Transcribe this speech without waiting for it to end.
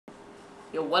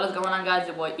Yo, what is going on, guys?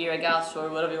 Your boy eRa, Ghastt, or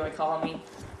whatever you want to call me.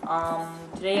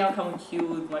 Today I'm coming to you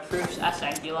with my first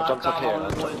SnD lock on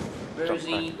with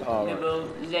Verzi, Nibble,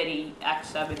 Zeddy,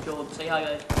 X7, Juult. Say hi,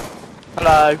 guys.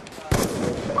 Hello.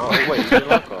 Oh wait, is your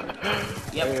lock on?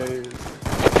 Yep.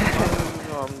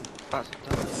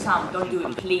 Sam, don't do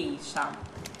it, please, Sam.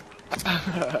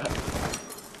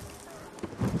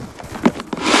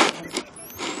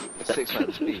 6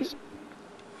 man, please.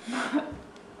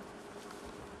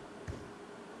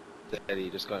 Eddie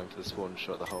just going for the spawn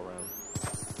shot the whole round.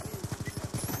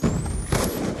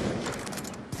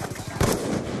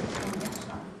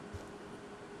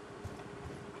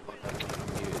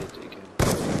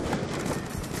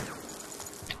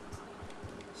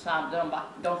 Sam,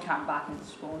 don't camp back into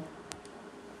spawn.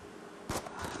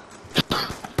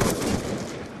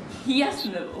 Yes,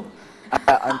 Nibble.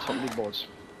 I'm totally bored.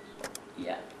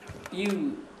 Yeah.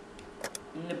 You,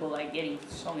 Nibble, are getting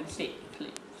song and sick,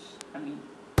 please. I mean,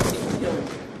 killed.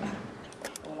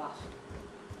 Or last.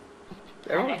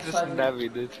 Everyone's just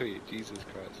nabbing the tweet, Jesus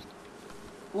Christ.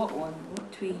 What one?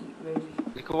 What tweet, Rosie?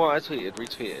 Look at what I tweeted,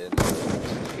 retweet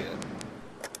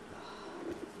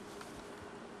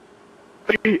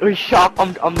it. Oh sharp,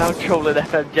 I'm now trolling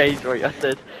FMJ's right. I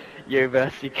said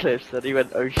University Clips and he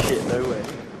went, oh shit, no way.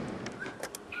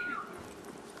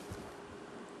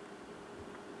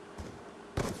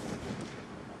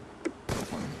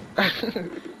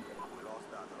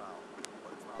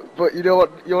 But you know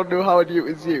what? You wanna know how I knew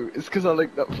it was you? It's because I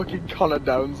like that fucking Connor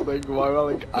Downs thing where I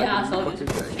like yeah,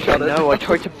 I know, I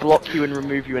tried to block you and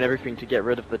remove you and everything to get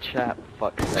rid of the chat.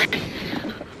 Fuck's sake.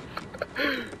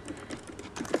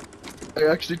 I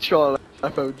actually tried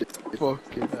FOD.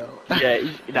 Fucking hell.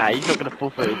 Yeah, he's not gonna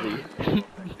fall for it, is he?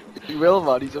 He will,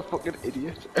 man. He's a fucking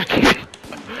idiot.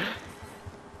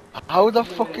 How the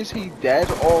fuck is he dead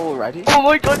already? Oh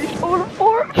my god, he's fallen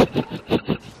for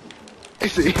it!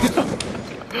 Is he?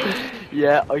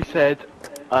 Yeah, I said,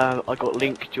 I got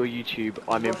linked to your YouTube,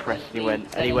 I'm impressed, and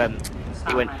he went,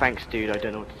 thanks dude, I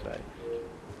don't know what to say.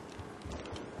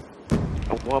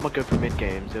 Oh, why am I going for mid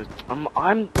games? I'm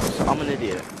an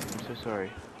idiot, I'm so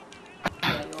sorry.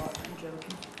 Yeah, you are, I'm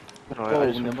joking. No, I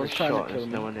just went for a shot, there's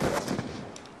no one there.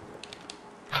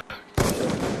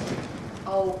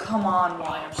 Oh, come on,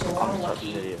 why? I'm so I'm unlucky.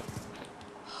 such an idiot.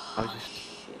 I was just...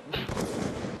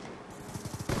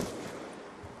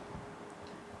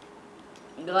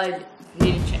 Guys, if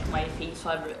you didn't check my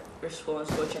P5 response,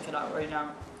 go check it out right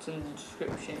now. It's in the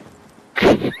description.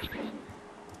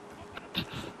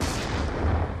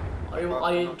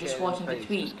 Are you just watching the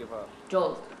tweet?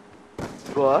 Joel?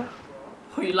 What?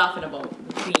 What are you laughing about?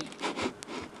 The tweet?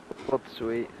 What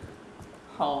tweet?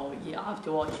 Oh, yeah, I have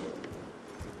to watch it.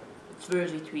 It's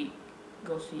Verzi tweet.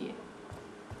 Go see it.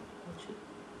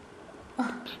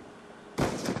 Watch it.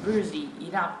 Verzi,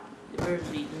 you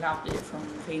nabbed it from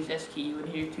Face SQ when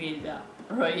he tweeted that,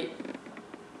 right?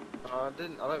 I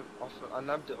didn't, I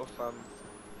nabbed it off, I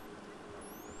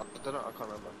don't know, I can't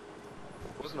remember.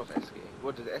 It wasn't off SQ.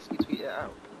 What, did SQ tweet it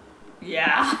out?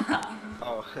 Yeah.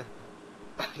 Oh,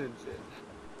 I didn't see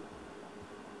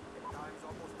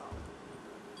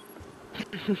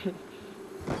it.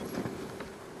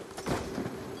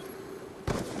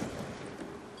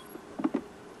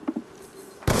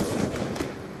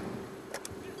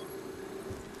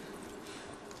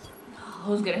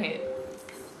 Who's gonna hit?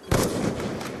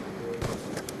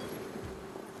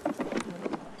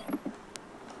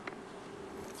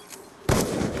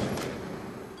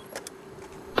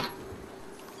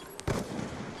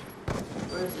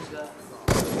 Where is this guy?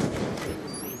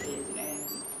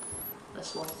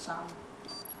 Let's watch the sound.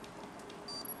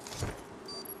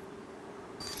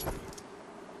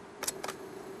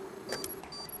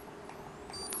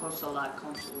 Console like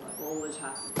always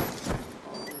happens.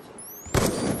 Always.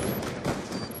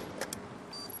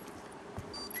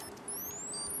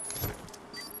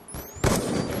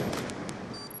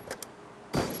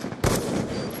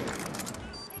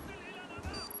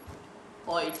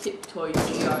 Oi, Tiptoy GR,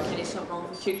 can you stop going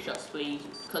for trick shots, please?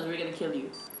 Because we're gonna kill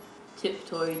you.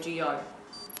 Tiptoy GR,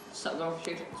 stop going for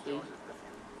trick shots, please.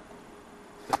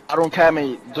 I don't care,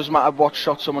 mate. Doesn't matter what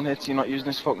shot someone hits. You're not using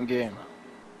this fucking game.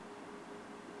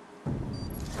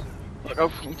 Look how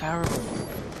fucking terrible.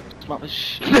 Smell this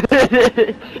shit.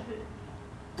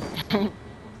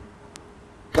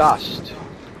 Ghastt.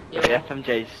 Yeah,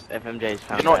 FMJ's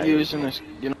found You're not using this.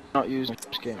 You're not using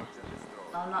this game.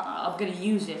 I'm not. I'm gonna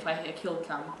use it if I hit a kill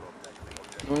cam.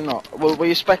 No, you're not. Well, were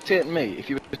you spectating me? If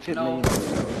you were spectating No. me,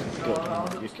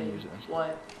 good. You can use it then.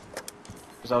 Why?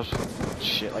 Because I was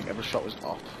shit. Like every shot was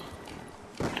off.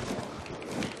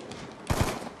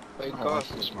 Hey,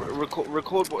 Ghastt,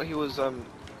 record what he was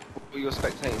you're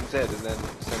spectating Z and then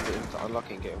send it into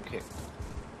unlucky and get him kicked.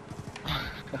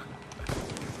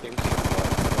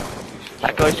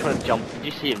 That guy's trying to jump. Did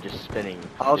you see him just spinning?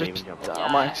 I'll Didn't just. even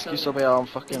jump. My excuse will be I'm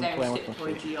fucking His playing name with my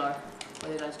was feet. GR.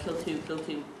 Wait, guys, kill two, kill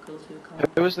two, kill two, come on.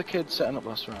 Who was the kid setting up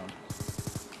last round?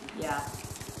 Yeah.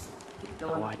 Keep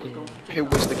going, Oh, I we're did. going for Who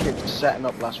was the kid setting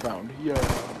up last round? Yeah.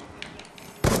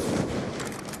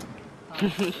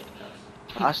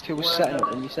 I asked who was setting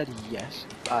up and you said yes.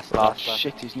 That's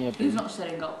shit, he's near He was B. not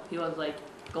setting up, he was like,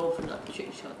 go for like the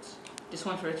trick shots. Just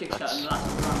went for a trick shot in the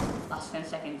last round, last 10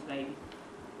 seconds maybe.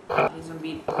 He's gonna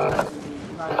be,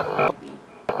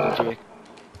 Jake.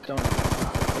 Don't.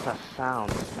 What's that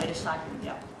sound? I just tagged him,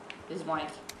 yeah. This is Mike.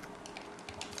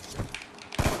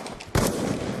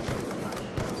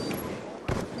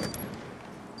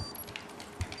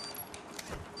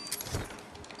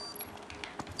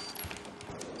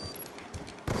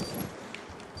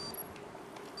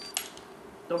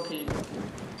 Don't kill him.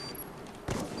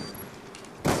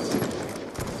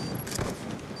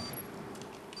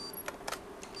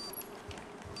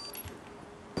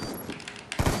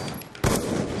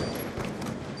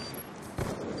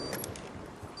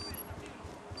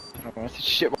 Oh, this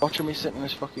shit watching me sitting in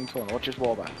this fucking corner. Watch his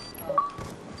wall back.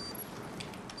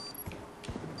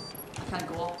 I can't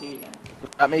go up here again.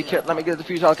 Let me get the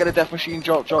fuse. I'll get a death machine.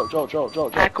 Drop. Ah,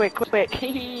 quick.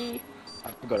 Hehe.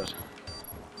 I've got it.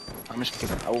 I'm just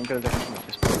kidding. I won't get a death machine off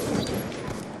this point.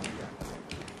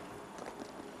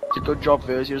 It's a good job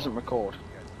Verzi doesn't record.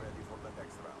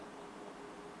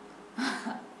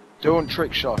 Don't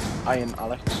trick shot, Iron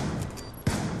Alex.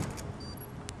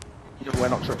 You know, we're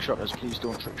not trick shotters, please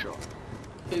don't trick shot.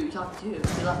 Who you talking to?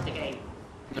 Who left the game?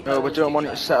 No, we don't want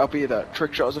it to set up either.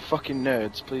 Trick shotters are fucking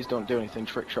nerds, please don't do anything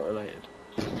trick shot related.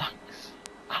 Thanks,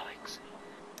 Alex.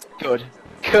 Good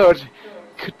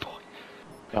boy.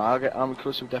 No, I'm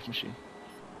close to a death machine.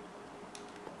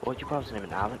 What your brother's name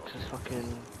is Alex? Is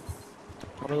fucking.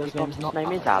 What are his names? His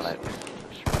name is Alex.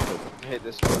 Hit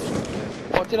this one.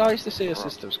 What did I used to say his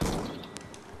sister's called?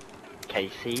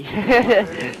 Casey.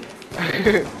 I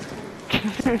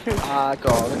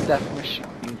got a death machine.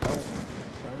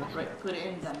 Right, put it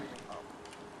in then.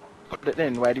 Put it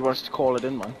in, where do you want us to call it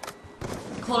in, man?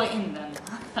 Call it in then.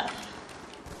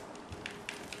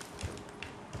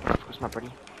 Where's my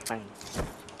buddy? Bang.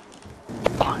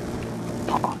 Fine.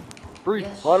 Breathe,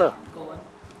 Yes, what up? go on.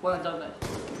 Well done,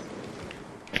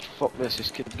 guys. Fuck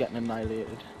this kid's getting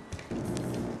annihilated.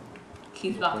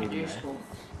 Keep back in your school.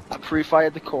 I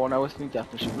pre-fired the corner with me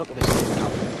death machine. Look at this kid now.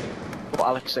 But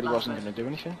Alex said he wasn't going to do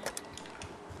anything.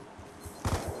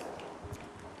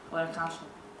 Well, cancel.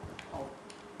 Oh,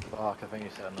 Fuck, I think he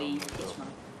said no. please, yes, man.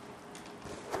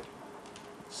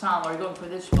 Sam, are you going for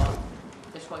this spot?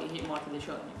 This spot you hit more for the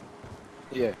shot.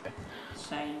 Yeah.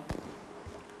 Same.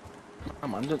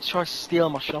 Come on, don't try to steal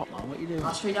my shot, man. What are you doing?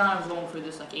 I straight down, I was going for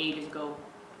this like ages ago.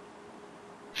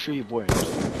 Sure you weren't.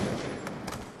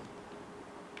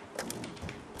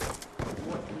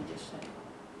 What did we just say?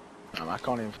 No, I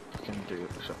can't even fucking do it.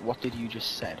 So, what did you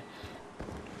just said?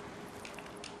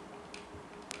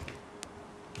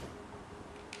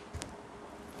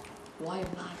 Why am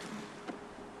I?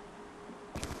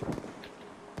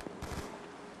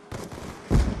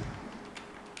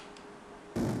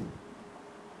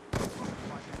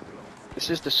 This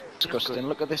is disgusting.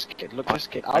 Look at this kid. Look at this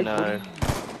kid. I know. Last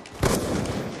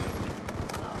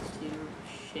year,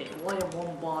 shit. Why am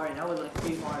one bar in? I was like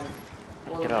 3 bars.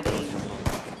 All Get of up. my days.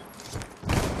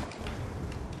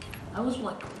 I was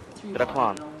like 3 Get up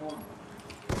bars. on. No more.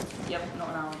 Yep, not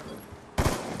now.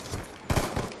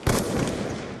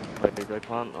 Wait, do I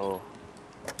plant or?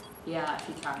 Yeah, if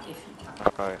you can.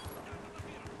 Alright.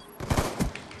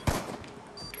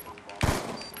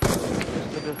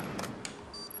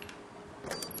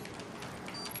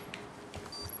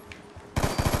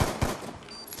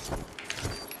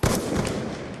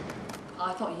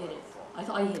 I thought you hit it. I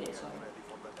thought I hit it, sorry.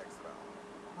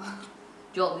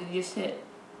 Joel, did you just hit?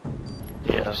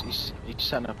 Yeah. He's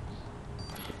sent up.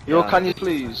 Yo, Yeah. can you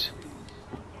please?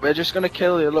 We're just gonna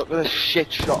kill you. Look at this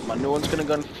shit shot, man. No one's gonna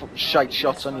go and shite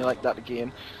shots on you like that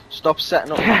again. Stop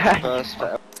setting up. First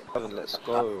for everyone, let's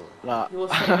go. Nah. He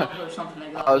was setting up or something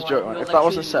like that. I was Why? joking. He was, If like, that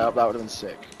was a shooting setup, me. that would have been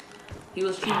sick. He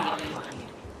was shooting at me.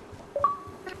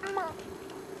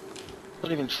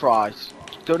 Don't even try.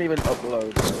 Don't even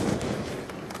upload.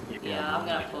 Yeah, I'm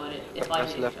gonna upload it. If I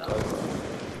That's hit it, left shot. over.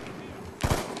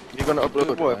 You're gonna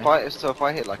upload Boy, it, if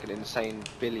I hit like an insane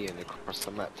billion across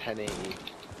the map 1080,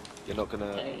 you're not gonna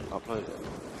 1080. upload it.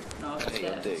 No, it's Hey,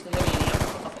 gonna dig.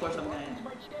 of course I'm gonna.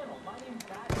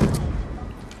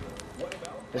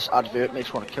 This advert makes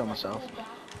me want to kill myself.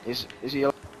 Is he?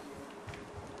 What?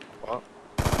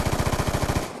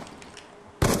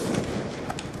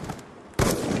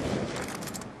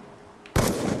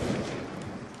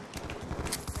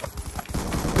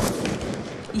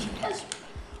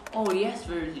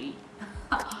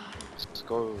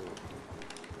 go.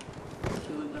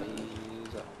 Cute.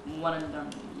 Please. One and done.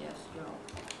 Yes, go.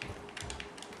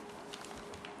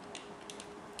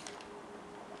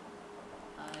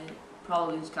 I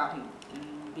probably scouting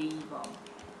in B bomb.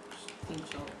 I think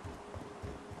so.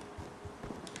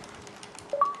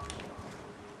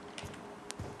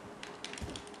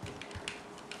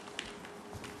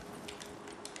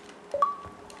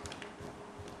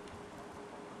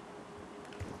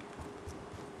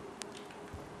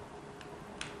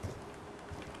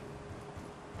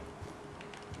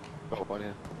 Got one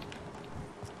here.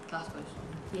 Class boys.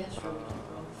 Yes, bro.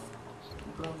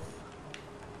 Bro.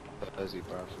 Where's he,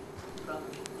 bruv? Bro.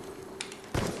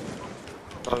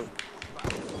 Oh.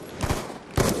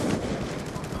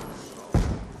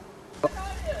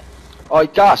 Oi,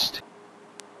 Ghastt!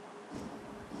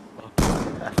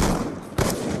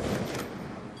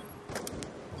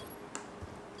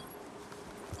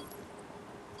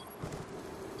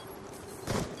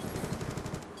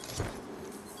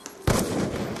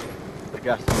 The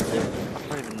gas. I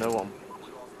don't even know what I'm.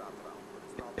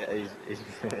 Yeah, he's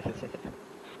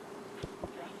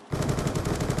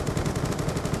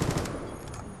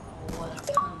What a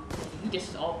cunt. He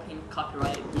just all playing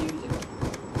copyrighted music.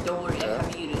 Don't worry, I can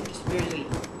mute it. Just barely.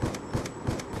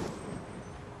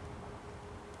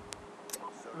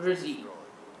 Where's he?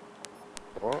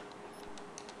 What?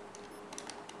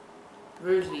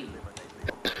 Where's he?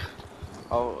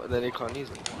 Oh, then he can't use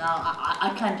it. No,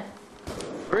 I can't.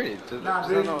 Really? Nah, Does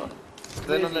really.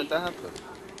 they not let that happen?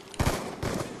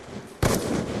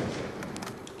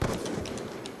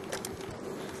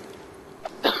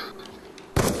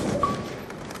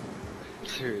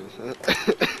 Serious, huh?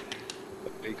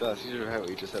 Hey guys, you should have heard what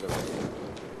you just said about you. You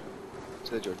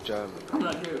said you're German. I'm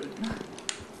not doing.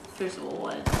 First of all,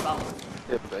 what is the problem?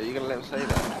 Yeah, but are you gonna let him say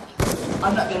that?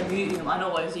 I'm not gonna mute him. I know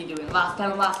what is he doing. Last,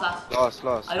 tell him last. Last.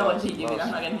 I know what is he doing. last.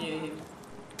 I'm not gonna mute him.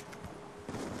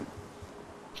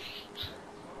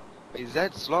 Hey,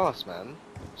 Zed's last, man.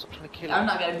 Stop trying to kill him. I'm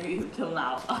not gonna mute him till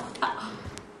now.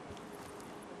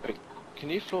 Wait, can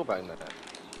you floor bang that?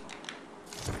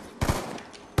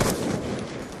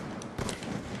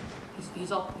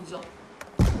 He's up.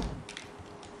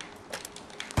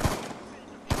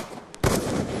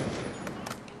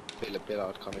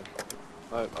 Billard coming.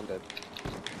 Oh, I'm dead.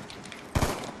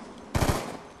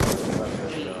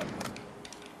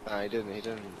 Nah, he didn't.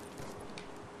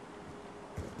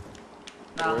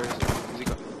 Now, Where is he? Has he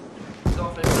got... go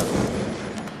for it.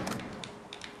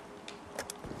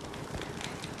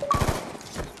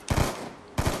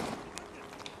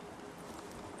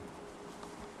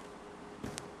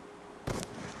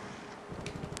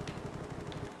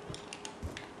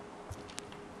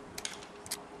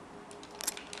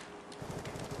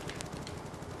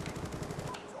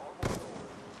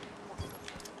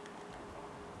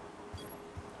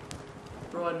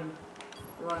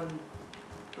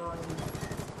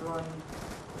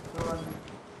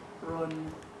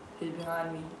 Run. He's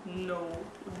behind me. No.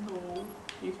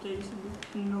 He's chasing me.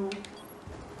 No.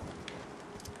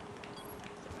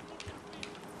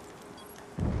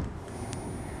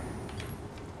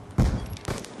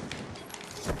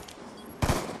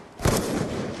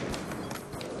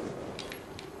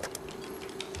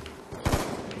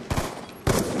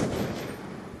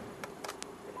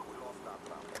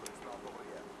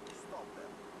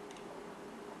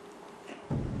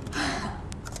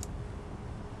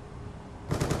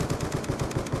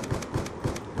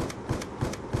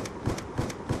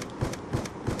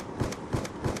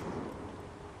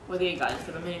 Well, yeah, guys,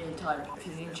 for the minute time, if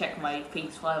you didn't check my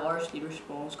Phase 5 RC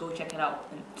response, go check it out.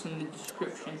 It's in the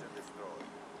description.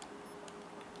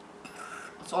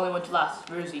 It's only one to last.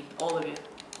 Where is he? All of you.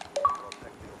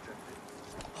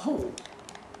 Oh.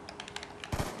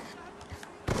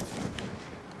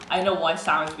 I know why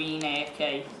Sam's being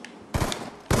AFK.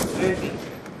 Where is he?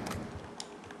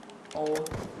 Oh.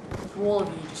 For all of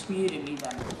you, just muted me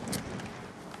then.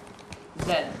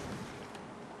 Zed.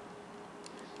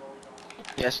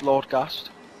 Yes, Lord Ghastt.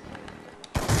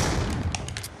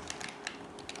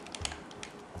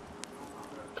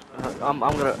 I'm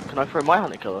gonna. Can I throw my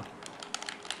hunter killer?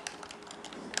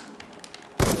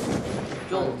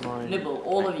 Juult, Nibble,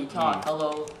 all of you talk.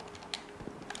 Hello.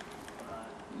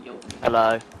 Yo.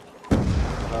 Hello.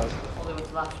 All the way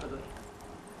to last, by the way.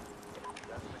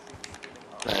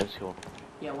 There's your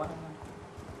Yeah, one of them.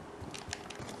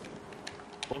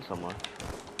 one somewhere.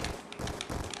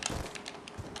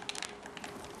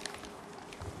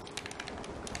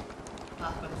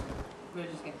 Last one.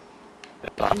 Where's this game?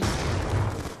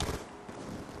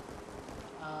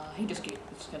 He just gave. He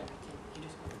just got a kid. He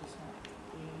just got this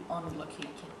unlucky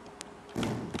kid.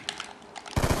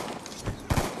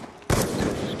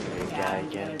 I'm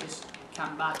gonna just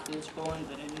camp back to the spawn,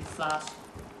 but in fast,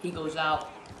 he goes out,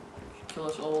 kill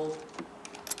us all.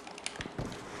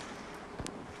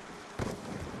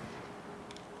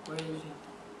 Where is he?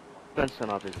 Ben's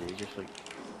not busy, he's just like...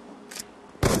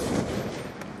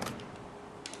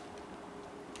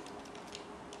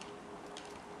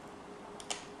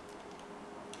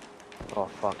 Oh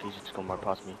fuck, he's just gone right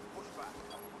past me.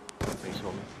 He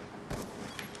saw me.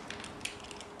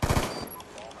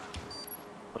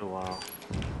 Oh wow.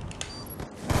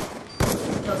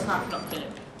 Tell Snap not kill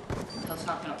him. Tell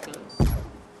Snap not kill him.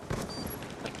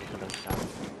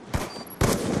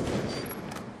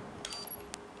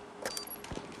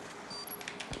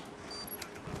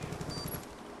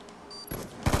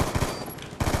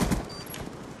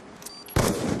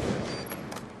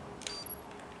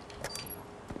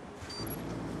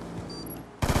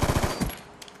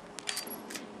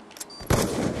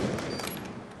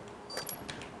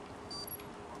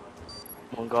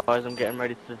 Come on guys, I'm getting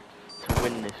ready to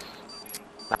win this.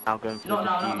 Now going for the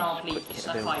defuse. No, please. Quick Just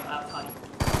kill. have fight.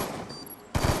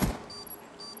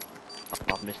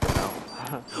 I've missed it now.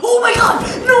 Oh my god!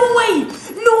 No way!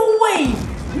 No way!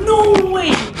 No way!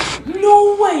 No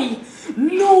way!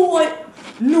 No way!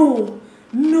 No!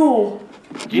 No!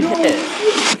 Did you no. hit?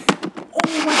 Oh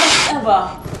my best ever!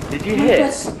 Did you My hit?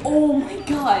 best, oh my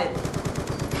god!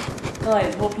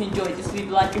 Guys, hope you enjoyed. Just leave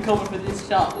a like and comment for this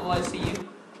shot. I want to see you.